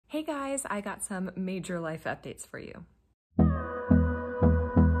Hey guys, I got some major life updates for you.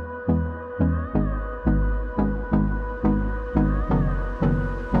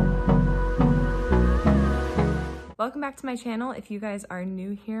 Welcome back to my channel. If you guys are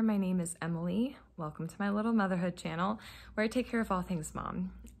new here, my name is Emily. Welcome to my little motherhood channel where I take care of all things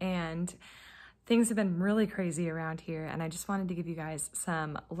mom. And things have been really crazy around here, and I just wanted to give you guys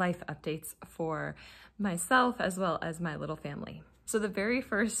some life updates for myself as well as my little family. So the very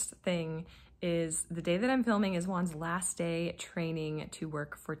first thing is the day that I'm filming is Juan's last day training to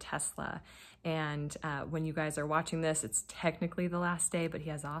work for Tesla. And when you guys are watching this, it's technically the last day, but he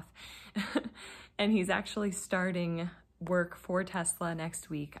has off. And he's actually starting work for Tesla next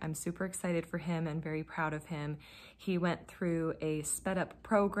week. I'm super excited for him and very proud of him. He went through a sped up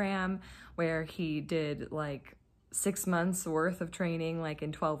program where he did like 6 months worth of training, like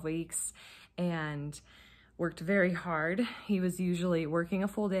in 12 weeks, and worked very hard. He was usually working a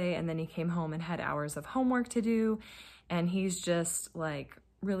full day and then he came home and had hours of homework to do. And he's just like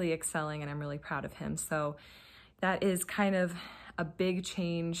really excelling, and I'm really proud of him. So that is kind of a big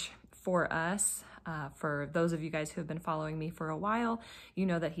change for us. For those of you guys who have been following me for a while, you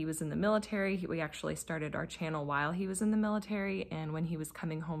know that he was in the military. We actually started our channel while he was in the military, and when he was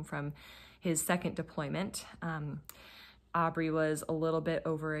coming home from his second deployment. Aubrey was a little bit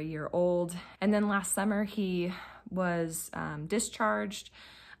over a year old. And then last summer he was discharged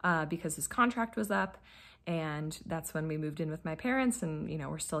because his contract was up. And that's when we moved in with my parents, and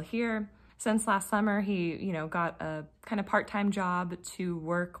we're still here. Since last summer, he got a kind of part-time job to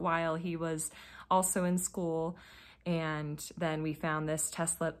work while he was also in school. And then we found this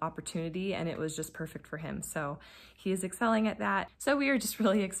Tesla opportunity, and it was just perfect for him. So he is excelling at that. So we are just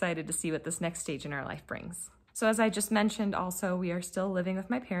really excited to see what this next stage in our life brings. So as I just mentioned, also, we are still living with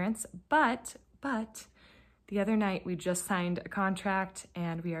my parents, but the other night we just signed a contract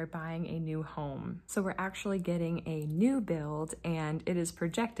and we are buying a new home. So we're actually getting a new build, and it is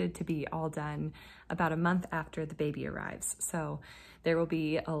projected to be all done about a month after the baby arrives. So there will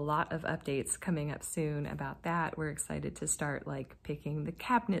be a lot of updates coming up soon about that. We're excited to start like picking the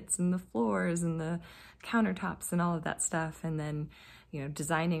cabinets and the floors and the countertops and all of that stuff. And then,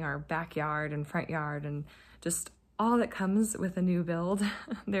 designing our backyard and front yard and just all that comes with a new build.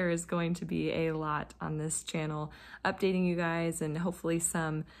 There is going to be a lot on this channel updating you guys, and hopefully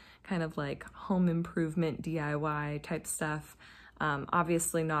some kind of like home improvement DIY type stuff.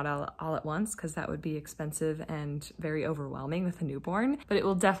 Obviously not all at once, because that would be expensive and very overwhelming with a newborn, but it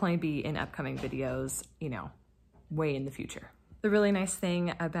will definitely be in upcoming videos, way in the future. The really nice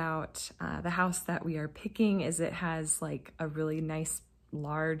thing about the house that we are picking is it has like a really nice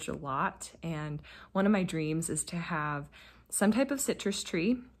large lot, and one of my dreams is to have some type of citrus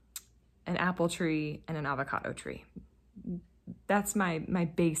tree, an apple tree, and an avocado tree. That's my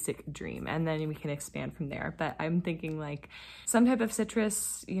basic dream, and then we can expand from there. But I'm thinking like some type of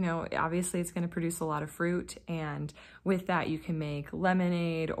citrus, obviously it's going to produce a lot of fruit, and with that you can make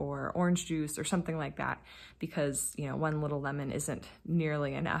lemonade or orange juice or something like that, because one little lemon isn't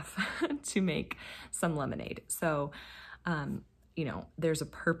nearly enough to make some lemonade. So there's a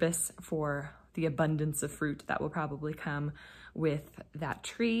purpose for the abundance of fruit that will probably come with that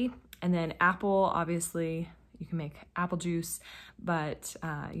tree. And then apple, obviously you can make apple juice, but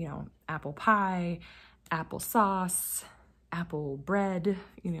apple pie, apple sauce, apple bread,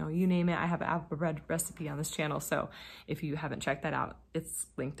 you name it. I have an apple bread recipe on this channel, so if you haven't checked that out, it's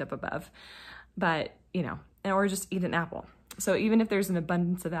linked up above. But, or just eat an apple. So even if there's an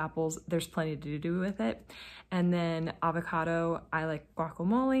abundance of apples, there's plenty to do with it. And then avocado, I like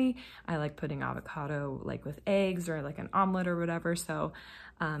guacamole. I like putting avocado like with eggs or like an omelet or whatever. So,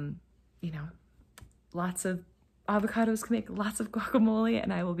 lots of avocados can make lots of guacamole,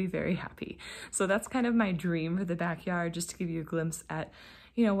 and I will be very happy. So that's kind of my dream for the backyard, just to give you a glimpse at,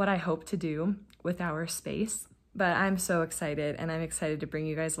 what I hope to do with our space. But I'm so excited, and I'm excited to bring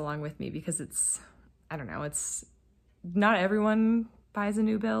you guys along with me, because it's not everyone buys a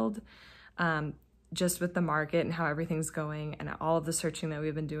new build. Just with the market and how everything's going and all of the searching that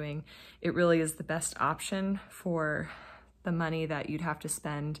we've been doing, it really is the best option for the money that you'd have to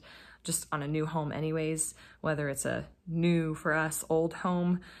spend just on a new home anyways, whether it's a new, for us, old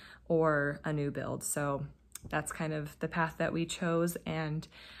home or a new build. So that's kind of the path that we chose, and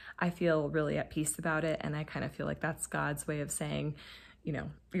I feel really at peace about it. And I kind of feel like that's God's way of saying,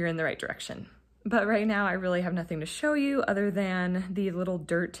 you're in the right direction. But right now I really have nothing to show you other than the little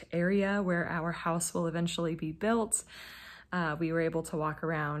dirt area where our house will eventually be built. We were able to walk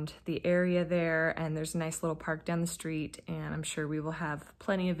around the area there, and there's a nice little park down the street, and I'm sure we will have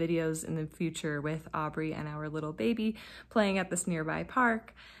plenty of videos in the future with Aubrey and our little baby playing at this nearby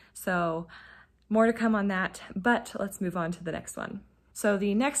park. So more to come on that, but let's move on to the next one. So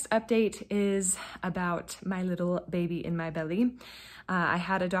the next update is about my little baby in my belly. I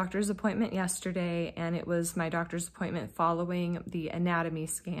had a doctor's appointment yesterday, and it was my doctor's appointment following the anatomy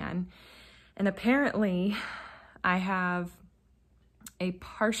scan. And apparently I have a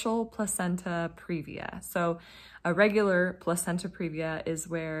partial placenta previa. So a regular placenta previa is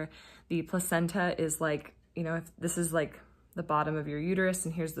where the placenta is like, you know, if this is like the bottom of your uterus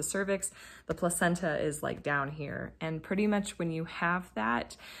and here's the cervix, the placenta is like down here. And pretty much when you have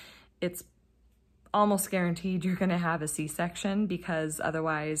that, it's almost guaranteed you're gonna have a C-section, because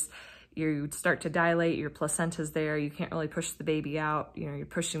otherwise you start to dilate, your placenta's there, you can't really push the baby out, you know, you're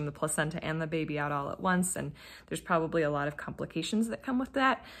pushing the placenta and the baby out all at once, and there's probably a lot of complications that come with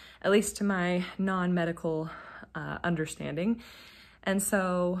that, at least to my non-medical understanding. And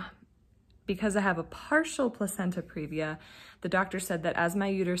so because I have a partial placenta previa, the doctor said that as my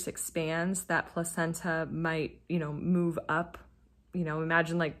uterus expands, that placenta might, you know, move up. You know,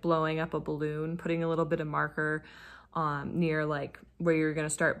 imagine like blowing up a balloon, putting a little bit of marker near like where you're gonna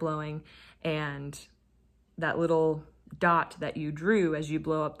start blowing, and that little dot that you drew as you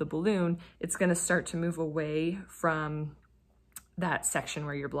blow up the balloon, it's gonna start to move away from that section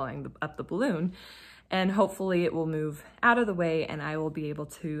where you're blowing up the balloon. And hopefully it will move out of the way and I will be able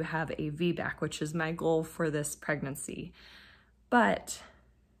to have a VBAC, which is my goal for this pregnancy. But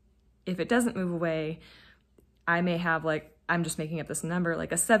if it doesn't move away, I may have, like, I'm just making up this number,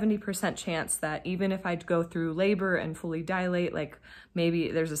 like a 70% chance that even if I go through labor and fully dilate, like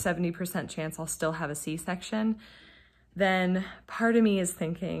maybe there's a 70% chance I'll still have a C-section. Then part of me is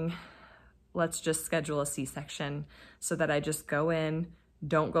thinking, let's just schedule a C-section so that I just go in,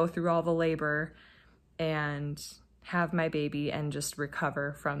 don't go through all the labor, and have my baby and just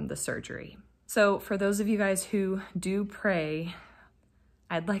recover from the surgery. So for those of you guys who do pray,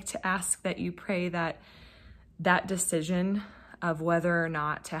 I'd like to ask that you pray that that decision of whether or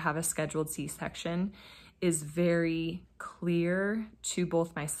not to have a scheduled C-section is very clear to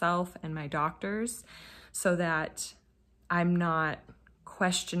both myself and my doctors, so that I'm not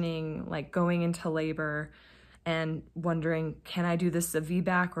questioning, like going into labor and wondering, can I do this a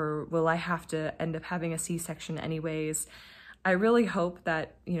VBAC or will I have to end up having a C-section anyways? I really hope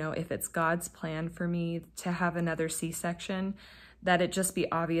that, you know, if it's God's plan for me to have another C-section, that it just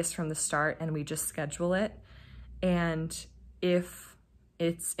be obvious from the start and we just schedule it. And if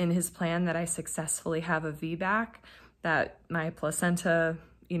it's in his plan that I successfully have a VBAC, that my placenta,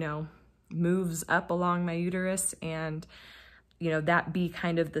 you know, moves up along my uterus, and, you know, that be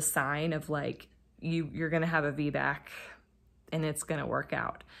kind of the sign of like, you're gonna have a VBAC and it's gonna work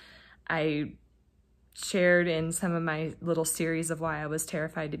out. I shared in some of my little series of why I was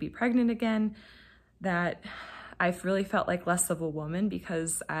terrified to be pregnant again, that I've really felt like less of a woman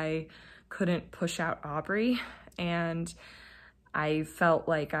because I couldn't push out Aubrey, and I felt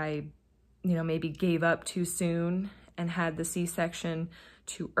like I, you know, maybe gave up too soon and had the C-section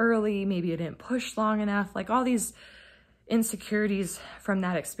too early. Maybe I didn't push long enough. Like all these insecurities from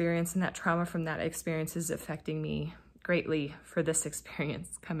that experience and that trauma from that experience is affecting me greatly for this experience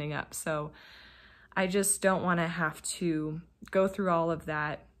coming up. So I just don't want to have to go through all of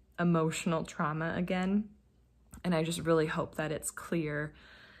that emotional trauma again. And I just really hope that it's clear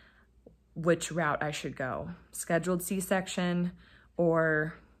which route I should go. Scheduled C-section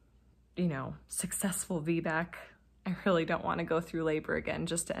or, you know, successful VBAC. I really don't want to go through labor again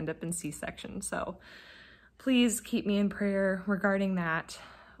just to end up in C-section. So please keep me in prayer regarding that.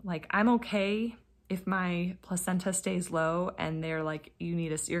 Like, I'm okay if my placenta stays low and they're like,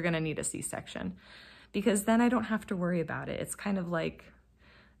 you're gonna need a C-section, because then I don't have to worry about it. It's kind of like,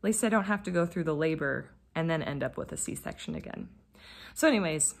 at least I don't have to go through the labor and then end up with a C-section again. So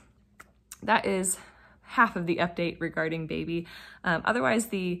anyways, that is half of the update regarding baby. Otherwise,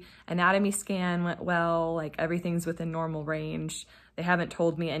 the anatomy scan went well, like everything's within normal range. They haven't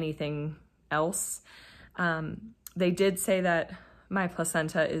told me anything else. They did say that my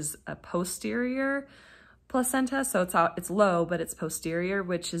placenta is a posterior placenta, so it's low, but it's posterior,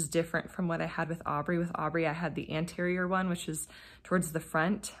 which is different from what I had with Aubrey. With Aubrey, I had the anterior one, which is towards the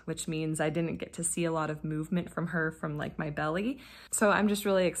front, which means I didn't get to see a lot of movement from her from like my belly. So I'm just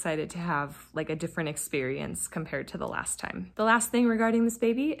really excited to have like a different experience compared to the last time. The last thing regarding this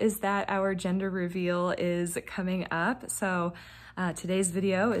baby is that our gender reveal is coming up. So today's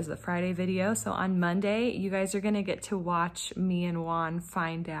video is the Friday video. So on Monday, you guys are gonna get to watch me and Juan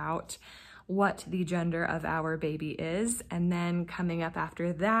find out what the gender of our baby is. And then coming up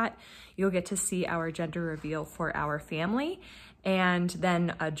after that, you'll get to see our gender reveal for our family. and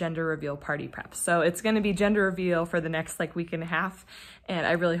then a gender reveal party prep. So it's gonna be gender reveal for the next week and a half, and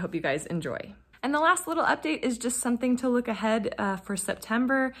I really hope you guys enjoy. And the last little update is just something to look ahead for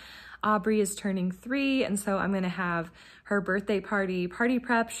September. Aubrey is turning 3, and so I'm gonna have her birthday party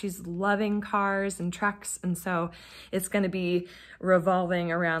prep. She's loving cars and trucks, and so it's gonna be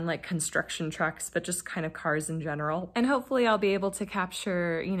revolving around construction trucks, but just kind of cars in general. And hopefully I'll be able to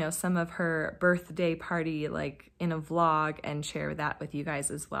capture, some of her birthday party in a vlog and share that with you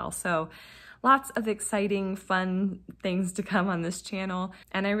guys as well. So lots of exciting, fun things to come on this channel,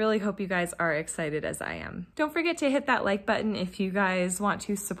 and I really hope you guys are excited as I am. Don't forget to hit that like button if you guys want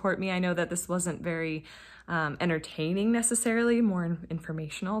to support me. I know that this wasn't very entertaining necessarily, more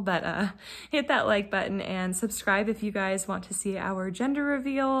informational, but hit that like button and subscribe if you guys want to see our gender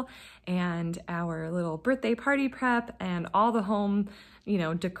reveal and our little birthday party prep and all the home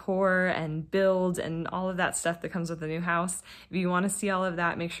decor and build and all of that stuff that comes with the new house. If you want to see all of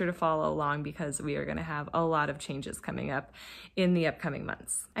that, make sure to follow along because we are going to have a lot of changes coming up in the upcoming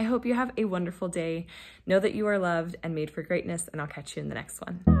months. I hope you have a wonderful day. Know that you are loved and made for greatness, and I'll catch you in the next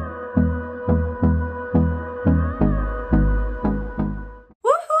one.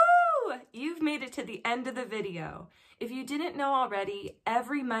 You've made it to the end of the video. If you didn't know already,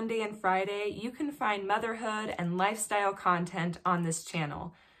 every Monday and Friday, you can find motherhood and lifestyle content on this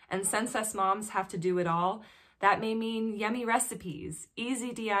channel. And since us moms have to do it all, that may mean yummy recipes,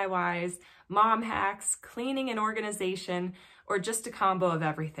 easy DIYs, mom hacks, cleaning and organization, or just a combo of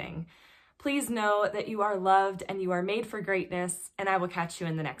everything. Please know that you are loved and you are made for greatness, and I will catch you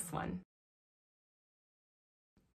in the next one.